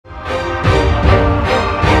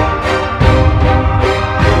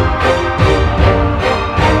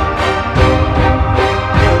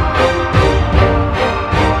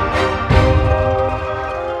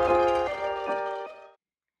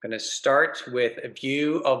going to start with a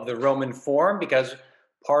view of the Roman Forum because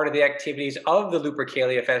part of the activities of the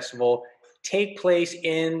Lupercalia Festival take place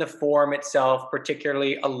in the Forum itself,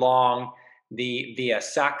 particularly along the Via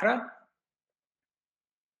Sacra.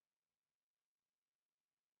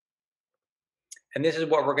 And this is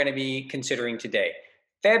what we're going to be considering today.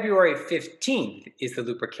 February 15th is the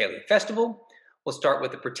Lupercalia Festival. We'll start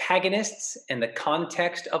with the protagonists and the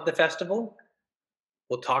context of the festival.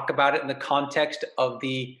 We'll talk about it in the context of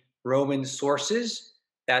the Roman sources.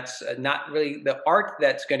 That's not really the art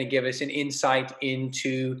that's going to give us an insight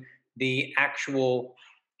into the actual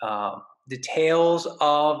details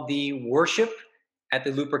of the worship at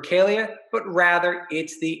the Lupercalia, but rather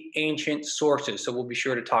it's the ancient sources. So we'll be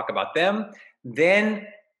sure to talk about them. Then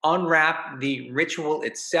unwrap the ritual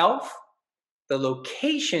itself, the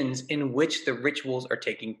locations in which the rituals are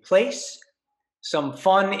taking place, some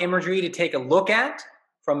fun imagery to take a look at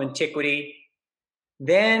from antiquity.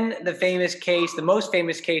 Then the famous case, the most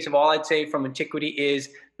famous case of all, I'd say, from antiquity is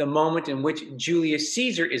the moment in which Julius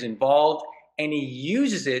Caesar is involved, and he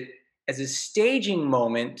uses it as a staging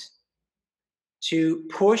moment to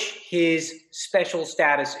push his special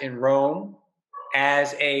status in Rome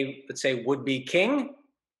as a, let's say, would-be king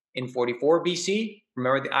in 44 BC.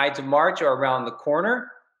 Remember, the Ides of March are around the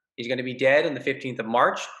corner. He's going to be dead on the 15th of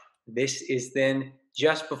March. This is then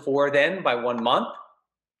just before then by 1 month.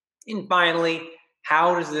 And finally,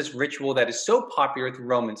 how does this ritual that is so popular with the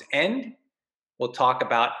Romans end? We'll talk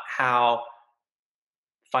about how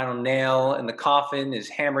the final nail in the coffin is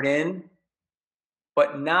hammered in,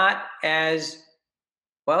 but not as,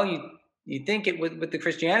 well, you'd think it would, with the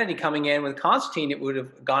Christianity coming in with Constantine, it would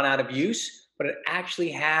have gone out of use, but it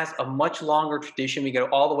actually has a much longer tradition. We go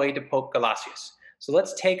all the way to Pope Gelasius. So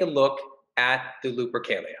let's take a look at the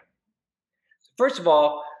Lupercalia. First of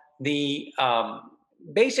all, the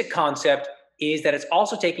basic concept is that it's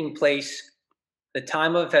also taking place the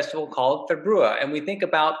time of a festival called Februa. And we think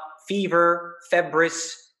about fever,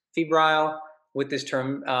 febris, febrile, with this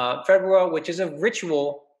term Februa, which is a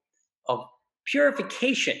ritual of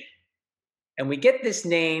purification. And we get this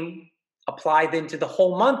name applied then to the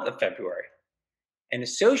whole month of February and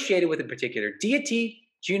associated with a particular deity,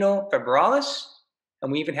 Juno Febralis.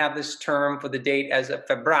 And we even have this term for the date as a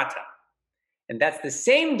Febrata. And that's the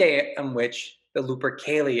same day on which the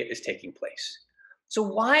Lupercalia is taking place. So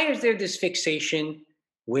why is there this fixation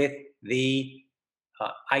with the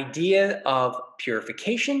idea of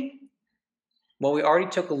purification? Well, we already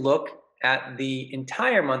took a look at the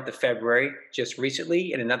entire month of February just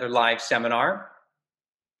recently in another live seminar.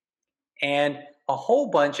 And a whole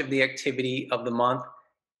bunch of the activity of the month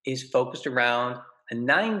is focused around a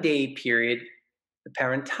 9-day period, the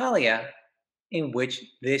Parentalia, in which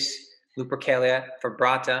this Lupercalia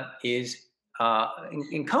Febrata is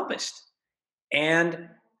encompassed. And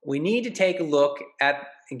we need to take a look at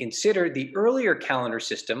and consider the earlier calendar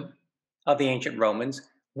system of the ancient Romans,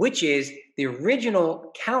 which is the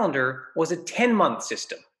original calendar was a 10-month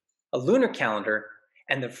system, a lunar calendar,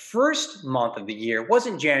 and the first month of the year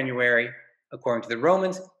wasn't January, according to the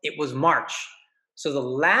Romans, it was March. So the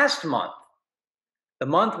last month, the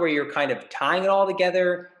month where you're kind of tying it all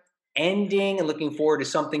together, ending and looking forward to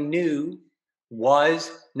something new, was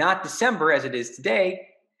not December as it is today,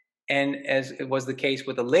 and as it was the case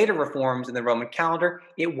with the later reforms in the Roman calendar,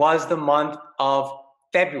 it was the month of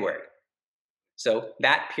February. So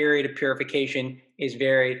that period of purification is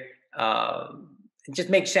very, it just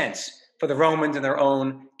makes sense for the Romans and their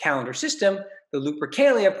own calendar system. The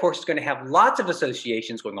Lupercalia, of course, is going to have lots of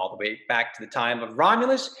associations going all the way back to the time of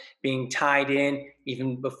Romulus, being tied in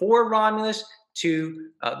even before Romulus to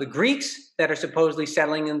the Greeks that are supposedly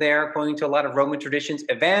settling in there, according to a lot of Roman traditions.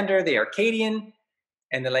 Evander, the Arcadian,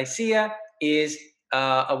 and the Lycia is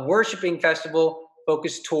a worshiping festival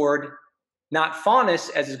focused toward not Faunus,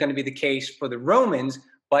 as is going to be the case for the Romans,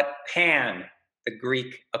 but Pan, the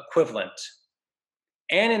Greek equivalent.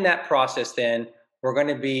 And in that process, then, we're going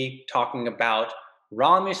to be talking about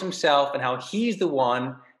Romulus himself and how he's the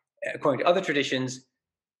one, according to other traditions,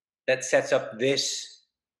 that sets up this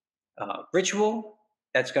ritual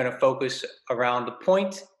that's going to focus around the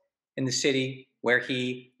point in the city where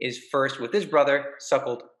he is first, with his brother,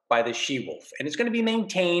 suckled by the she-wolf. And it's going to be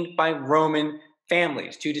maintained by Roman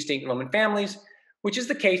families, 2 distinct Roman families, which is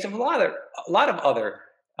the case of a lot of other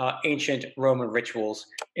ancient Roman rituals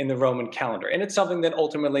in the Roman calendar. And it's something that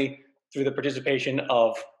ultimately, through the participation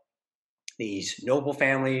of these noble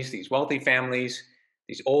families, these wealthy families,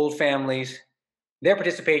 these old families, their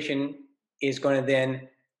participation is going to then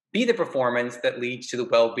be the performance that leads to the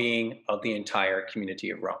well-being of the entire community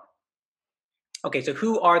of Rome. Okay, so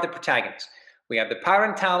who are the protagonists? We have the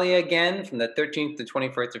Parentalia again from the 13th to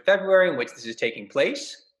 21st of February, in which this is taking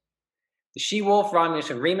place. The she-wolf, Romulus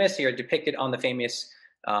and Remus, here are depicted on the famous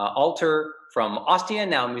altar from Ostia,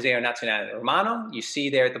 now Museo Nazionale Romano. You see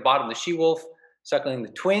there at the bottom the she-wolf suckling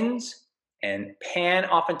the twins, and Pan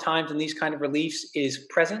oftentimes in these kind of reliefs is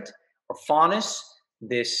present, or Faunus,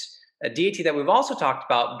 this deity that we've also talked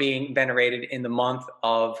about being venerated in the month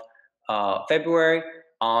of February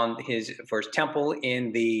for his temple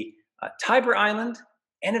in the Tiber Island.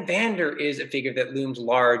 And Evander is a figure that looms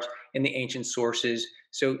large in the ancient sources.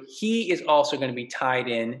 So he is also going to be tied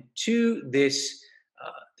in to this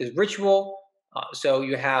ritual. So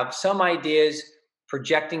you have some ideas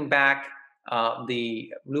projecting back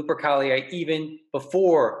the Lupercalia even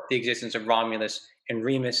before the existence of Romulus and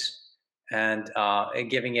Remus, and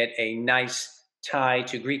giving it a nice tie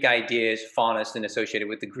to Greek ideas, Faunus, and associated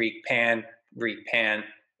with the Greek Pan,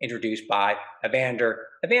 introduced by Evander.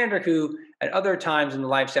 Evander, who at other times in the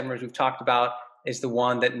life seminars we've talked about, is the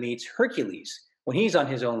one that meets Hercules when he's on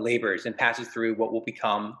his own labors and passes through what will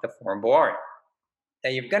become the Forum Boarium. Now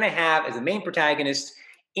you're going to have as the main protagonists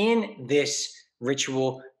in this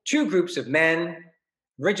ritual two groups of men,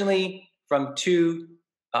 originally from two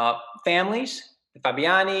families, the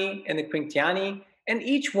Fabiani and the Quintiani, and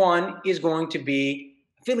each one is going to be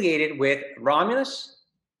affiliated with Romulus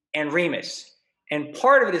and Remus. And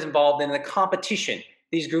part of it is involved in the competition.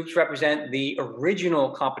 These groups represent the original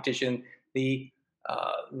competition, the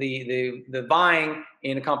vying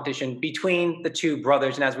in a competition between the two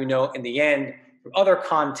brothers. And as we know, in the end, through other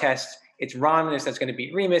contests, it's Romulus that's going to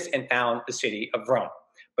beat Remus and found the city of Rome.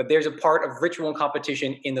 But there's a part of ritual and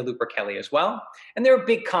competition in the Lupercalia as well. And there are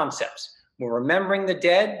big concepts. We're remembering the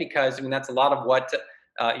dead because, I mean, that's a lot of what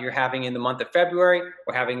you're having in the month of February.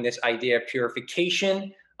 We're having this idea of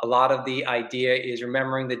purification. A lot of the idea is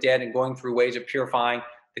remembering the dead and going through ways of purifying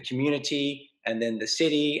the community and then the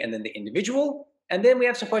city and then the individual. And then we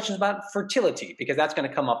have some questions about fertility, because that's going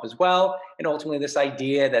to come up as well. And ultimately this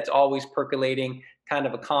idea that's always percolating, kind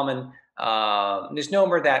of a common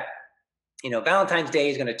misnomer that, you know, Valentine's Day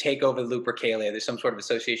is going to take over the Lupercalia. There's some sort of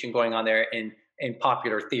association going on there in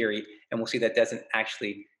popular theory, and we'll see that doesn't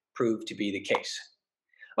actually prove to be the case.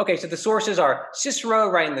 Okay, so the sources are Cicero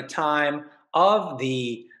writing the time of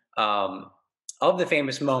the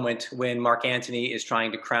famous moment when Mark Antony is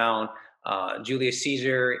trying to crown Julius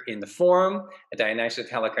Caesar in the Forum. Dionysius,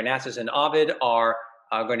 Halicarnassus, and Ovid are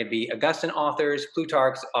going to be Augustan authors.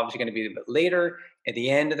 Plutarch's obviously going to be a bit later, at the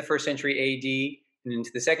end of the 1st century AD and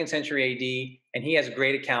into the 2nd century AD. And he has a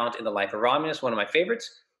great account in the life of Romulus, one of my favorites.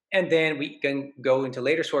 And then we can go into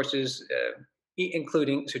later sources,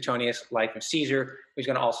 including Suetonius' Life of Caesar, who's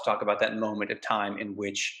going to also talk about that moment of time in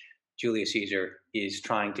which Julius Caesar is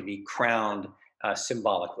trying to be crowned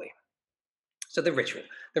symbolically. So the ritual.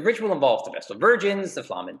 The ritual involves the Vestal Virgins, the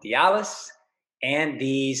Flamen Dialis, and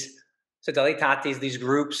these Sodalitates, these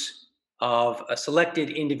groups of selected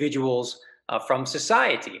individuals from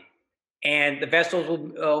society. And the Vestals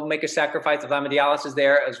will make a sacrifice. The Flamen Dialis is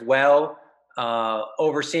there as well,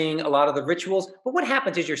 overseeing a lot of the rituals. But what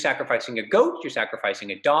happens is you're sacrificing a goat, you're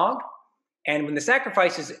sacrificing a dog, and when the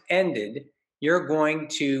sacrifice is ended, you're going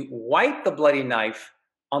to wipe the bloody knife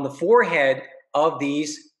on the forehead of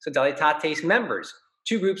these Sodalitates members,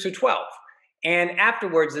 two groups of 12. And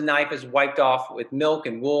afterwards, the knife is wiped off with milk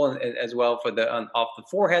and wool as well for off the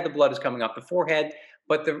forehead. The blood is coming off the forehead.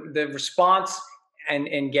 But the response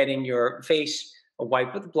and getting your face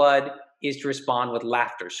wiped with blood is to respond with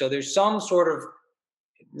laughter. So there's some sort of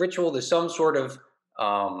ritual, there's some sort of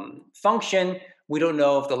function. We don't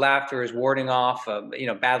know if the laughter is warding off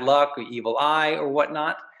bad luck or evil eye or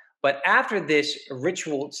whatnot. But after this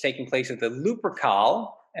ritual is taking place at the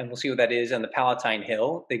Lupercal, and we'll see what that is on the Palatine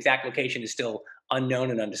Hill. The exact location is still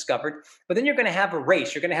unknown and undiscovered. But then you're going to have a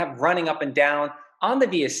race. You're going to have running up and down on the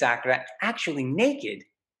Via Sacra, actually naked.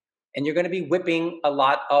 And you're going to be whipping a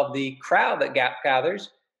lot of the crowd that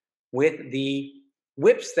gathers with the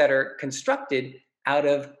whips that are constructed out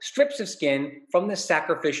of strips of skin from the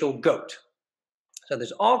sacrificial goat. So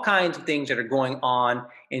there's all kinds of things that are going on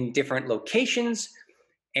in different locations.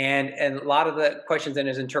 And a lot of the questions in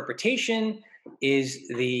his interpretation is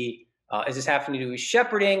this having to do with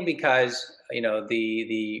shepherding, because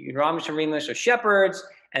the Romulus and Remus are shepherds,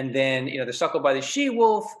 and then they're suckled by the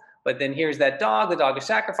she-wolf, but then here's that dog. The dog is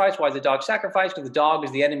sacrificed. Why is the dog sacrificed? Because the dog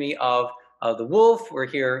is the enemy of the wolf. We're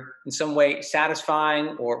here in some way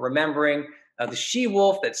satisfying or remembering the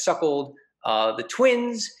she-wolf that suckled the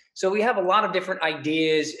twins. So we have a lot of different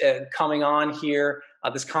ideas coming on here.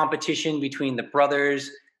 This competition between the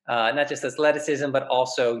brothers, not just athleticism, but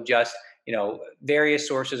also just various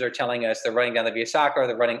sources are telling us they're running down the Via Sacra,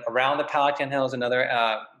 they're running around the Palatine Hill is another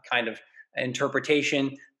kind of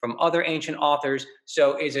interpretation from other ancient authors.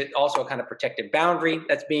 So is it also a kind of protective boundary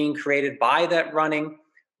that's being created by that running?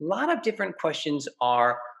 A lot of different questions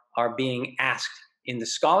are being asked in the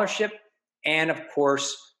scholarship. And of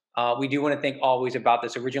course, we do want to think always about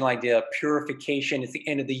this original idea of purification. It's the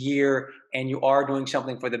end of the year, and you are doing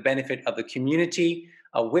something for the benefit of the community.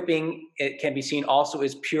 Whipping, it can be seen also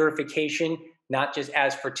as purification, not just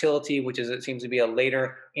as fertility, which it seems to be a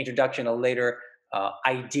later introduction, a later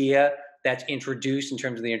idea that's introduced in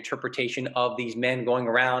terms of the interpretation of these men going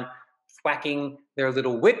around whacking their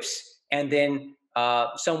little whips, and then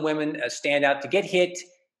some women stand out to get hit,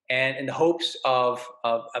 and in the hopes of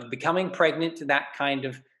becoming pregnant. That kind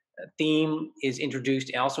of theme is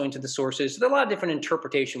introduced also into the sources. So there are a lot of different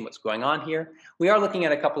interpretation of what's going on here. We are looking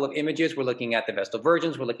at a couple of images. We're looking at the Vestal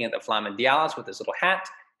Virgins. We're looking at the Flamen Dialis with this little hat.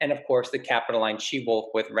 And of course, the Capitoline she-wolf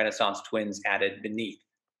with Renaissance twins added beneath.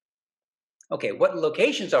 Okay, what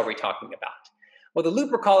locations are we talking about? Well, the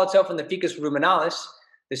Lupercal itself and the Ficus ruminalis,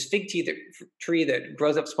 this fig tree that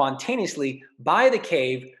grows up spontaneously by the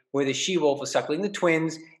cave where the she-wolf is suckling the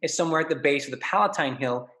twins, is somewhere at the base of the Palatine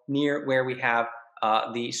Hill near where we have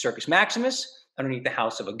the Circus Maximus, underneath the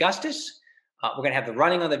house of Augustus. We're going to have the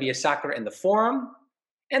running on the Via Sacra in the Forum.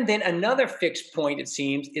 And then another fixed point, it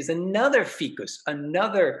seems, is another ficus,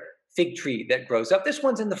 another fig tree that grows up. This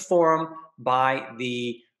one's in the Forum by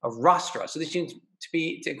the rostra. So this seems to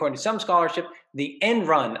be, according to some scholarship, the end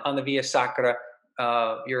run on the Via Sacra.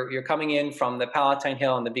 You're coming in from the Palatine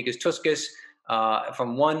Hill and the Vicus Tuscus,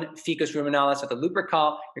 from one Ficus ruminalis at the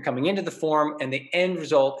Lupercal, you're coming into the Forum, and the end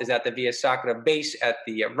result is at the Via Sacra base at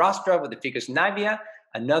the rostra with the Ficus nivea,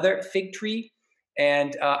 another fig tree.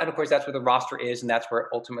 And of course, that's where the rostra is, and that's where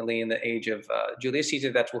ultimately in the age of Julius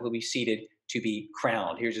Caesar, that's where he'll be seated to be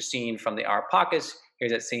crowned. Here's a scene from the Arapacus.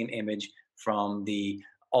 Here's that same image from the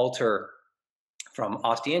altar from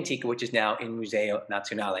Ostia Antica, which is now in Museo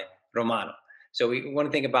Nazionale Romano. So we want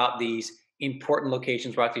to think about these important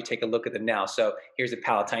locations. We'll actually take a look at them now. So here's the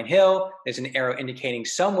Palatine Hill. There's an arrow indicating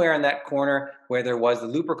somewhere in that corner where there was the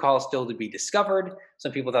Lupercal still to be discovered.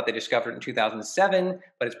 Some people thought they discovered it in 2007,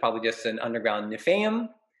 but it's probably just an underground Nymphaeum.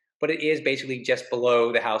 But it is basically just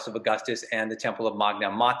below the house of Augustus and the Temple of Magna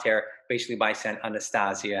Mater, basically by St.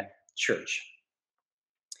 Anastasia Church.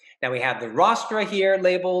 Now we have the rostra here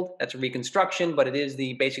labeled. That's a reconstruction, but it is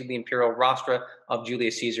basically the imperial rostra of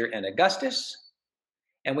Julius Caesar and Augustus.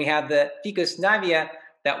 And we have the Ficus nivea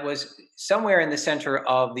that was somewhere in the center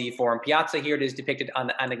of the Forum Piazza. Here it is depicted on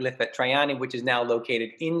the Anaglyph at Traiani, which is now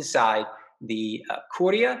located inside the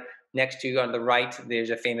Curia. Next to, on the right,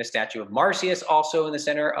 there's a famous statue of Marcius, also in the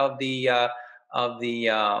center of the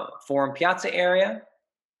Forum Piazza area.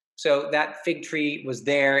 So that fig tree was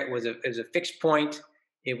there. It was a fixed point.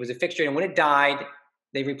 It was a fixture, and when it died,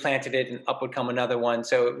 they replanted it, and up would come another one.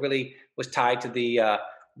 So it really was tied to the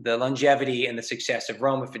longevity and the success of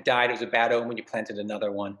Rome. If it died, it was a bad omen. You planted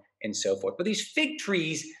another one, and so forth. But these fig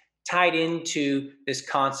trees tied into this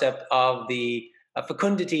concept of the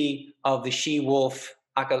fecundity of the she-wolf,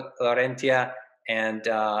 Acca Laurentia, and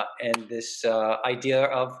this idea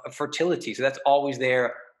of fertility. So that's always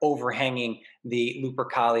there, overhanging the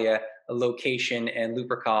Lupercalia location and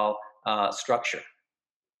Lupercal structure.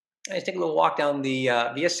 Let's take a little walk down the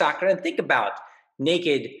Via Sacra and think about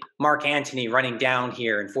naked Mark Antony running down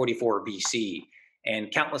here in 44 BC,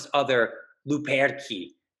 and countless other Luperci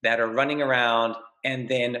that are running around and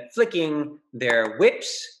then flicking their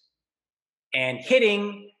whips and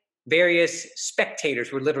hitting various spectators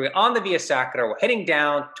who are literally on the Via Sacra or heading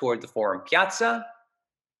down toward the Forum Piazza.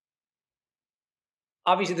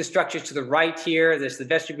 Obviously, the structures to the right here, there's the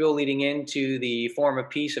vestibule leading into the Forum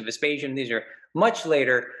of Peace of Vespasian. These are much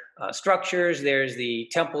later structures. There's the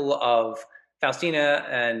Temple of Faustina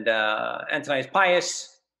and Antonius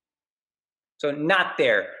Pius. So not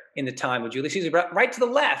there in the time of Julius Caesar, but right to the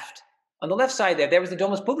left, on the left side there was the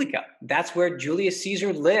Domus Publica. That's where Julius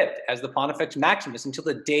Caesar lived as the Pontifex Maximus until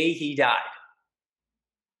the day he died.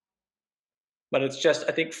 But it's just,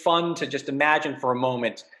 I think, fun to just imagine for a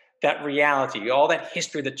moment that reality, all that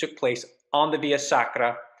history that took place on the Via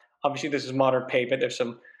Sacra. Obviously, this is modern pavement. There's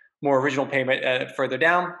some more original pavement further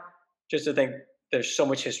down. Just to think there's so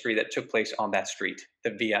much history that took place on that street,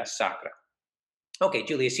 the Via Sacra. Okay,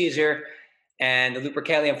 Julius Caesar and the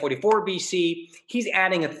Lupercalia in 44 BC. He's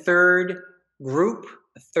adding a third group,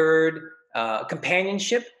 a third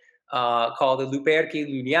companionship called the Luperci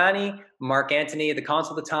Iuliani. Mark Antony, the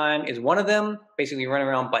consul at the time, is one of them, basically running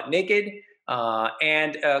around butt naked,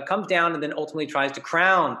 and comes down and then ultimately tries to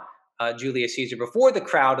crown Julius Caesar before the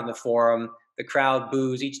crowd in the Forum. The crowd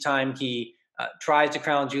boos each time he tries to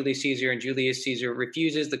crown Julius Caesar, and Julius Caesar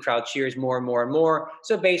refuses. The crowd cheers more and more and more.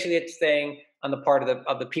 So basically, it's saying on the part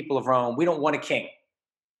of the people of Rome, we don't want a king.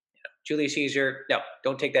 Julius Caesar, no,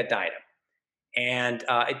 don't take that diadem. And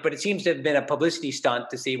but it seems to have been a publicity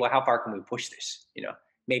stunt to see, well, how far can we push this?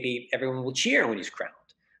 Maybe everyone will cheer when he's crowned.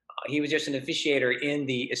 He was just an officiator in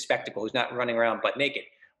the spectacle. He's not running around butt naked.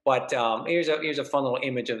 But here's a fun little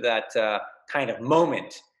image of that kind of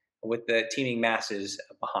moment with the teeming masses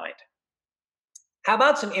behind. How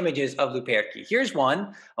about some images of Luperci? Here's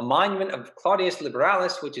one, a monument of Claudius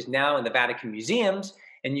Liberalis, which is now in the Vatican museums.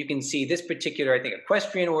 And you can see this particular, I think,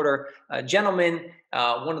 equestrian order gentleman.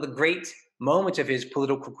 One of the great moments of his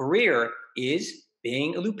political career is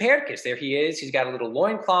being a Lupercus. There he is. He's got a little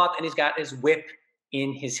loincloth and he's got his whip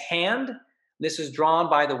in his hand. This is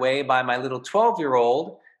drawn, by the way, by my little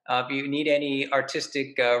 12-year-old. If you need any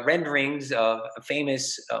artistic renderings of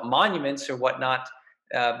famous monuments or whatnot,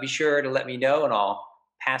 be sure to let me know and I'll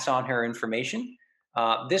pass on her information.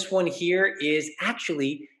 This one here is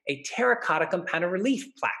actually a terracotta compound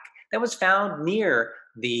relief plaque that was found near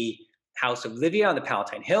the House of Livia on the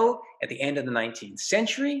Palatine Hill at the end of the 19th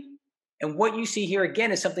century. And what you see here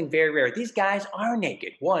again is something very rare. These guys are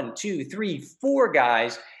naked. 1, 2, 3, 4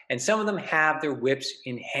 guys, and some of them have their whips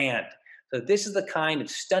in hand. So this is the kind of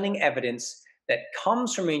stunning evidence that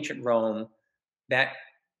comes from ancient Rome that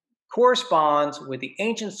corresponds with the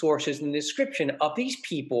ancient sources and the description of these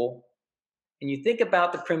people. And you think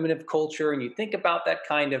about the primitive culture and you think about that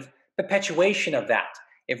kind of perpetuation of that.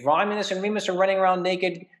 If Romulus and Remus are running around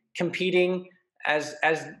naked, competing as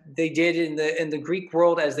they did in the Greek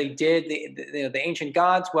world, as they did the ancient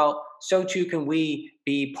gods, well, so too can we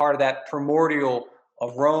be part of that primordial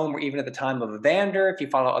of Rome, or even at the time of Evander, if you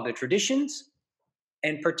follow other traditions,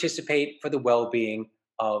 and participate for the well-being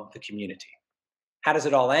of the community. How does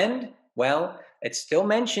it all end? Well, it's still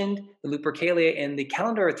mentioned, the Lupercalia, in the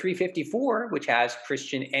calendar of 354, which has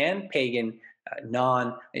Christian and pagan,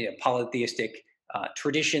 non-polytheistic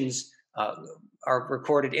traditions are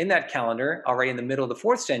recorded in that calendar already in the middle of the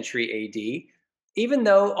 4th century AD. Even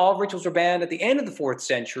though all rituals were banned at the end of the 4th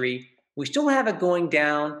century, we still have it going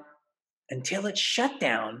down until it's shut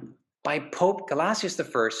down by Pope Gelasius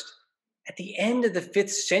I at the end of the 5th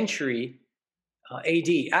century AD.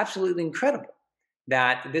 Absolutely incredible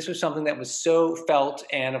that this was something that was so felt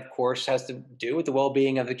and, of course, has to do with the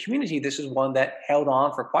well-being of the community. This is one that held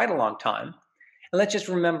on for quite a long time. And let's just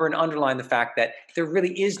remember and underline the fact that there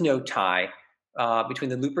really is no tie between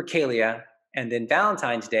the Lupercalia and then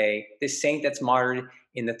Valentine's Day, this saint that's martyred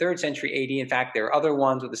in the 3rd century AD. In fact, there are other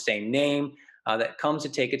ones with the same name that comes to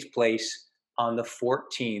take its place on the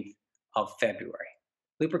 14th of February.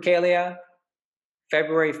 Lupercalia,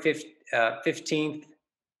 February 15th,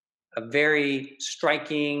 a very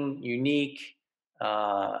striking, unique,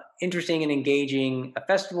 interesting and engaging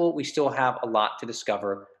festival. We still have a lot to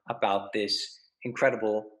discover about this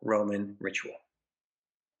incredible Roman ritual.